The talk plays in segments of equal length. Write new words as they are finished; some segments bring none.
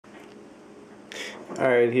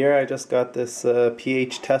Alright, here I just got this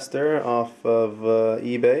pH tester off of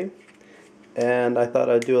eBay, and I thought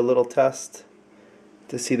I'd do a little test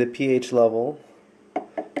to see the pH level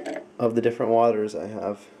of the different waters I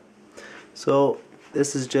have. So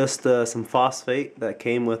this is just some phosphate that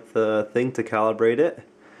came with the thing to calibrate it,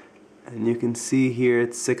 and you can see here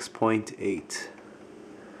it's 6.8.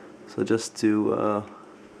 So just to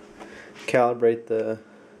calibrate the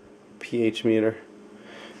pH meter.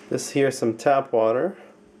 This here's some tap water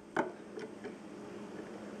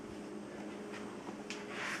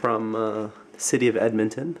from the city of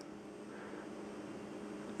Edmonton,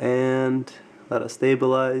 and let it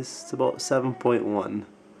stabilize. It's about 7.1.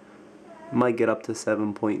 Might get up to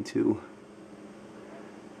 7.2.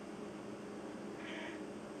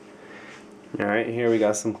 Alright, here we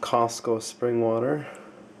got some Costco spring water.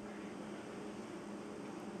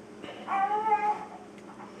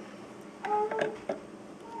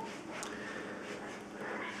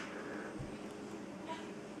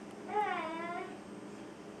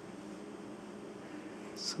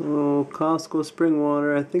 So Costco spring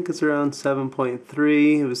water, I think it's around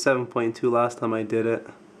 7.3. It was 7.2 last time I did it.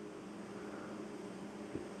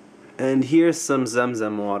 And here's some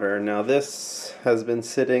ZamZam water. Now this has been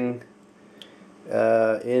sitting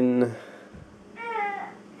in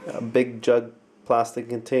a big jug plastic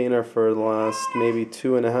container for the last maybe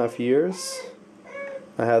 2.5 years.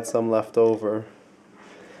 I had some left over.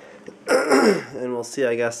 And we'll see,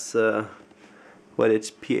 I guess, what its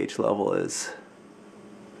pH level is.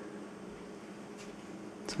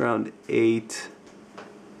 It's around 8,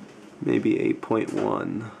 maybe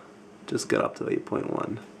 8.1. Just got up to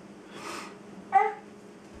 8.1.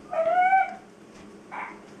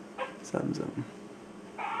 ZamZam.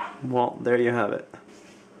 Well, there you have it.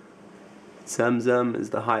 ZamZam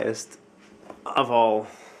is the highest of all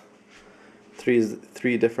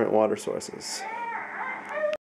three different water sources.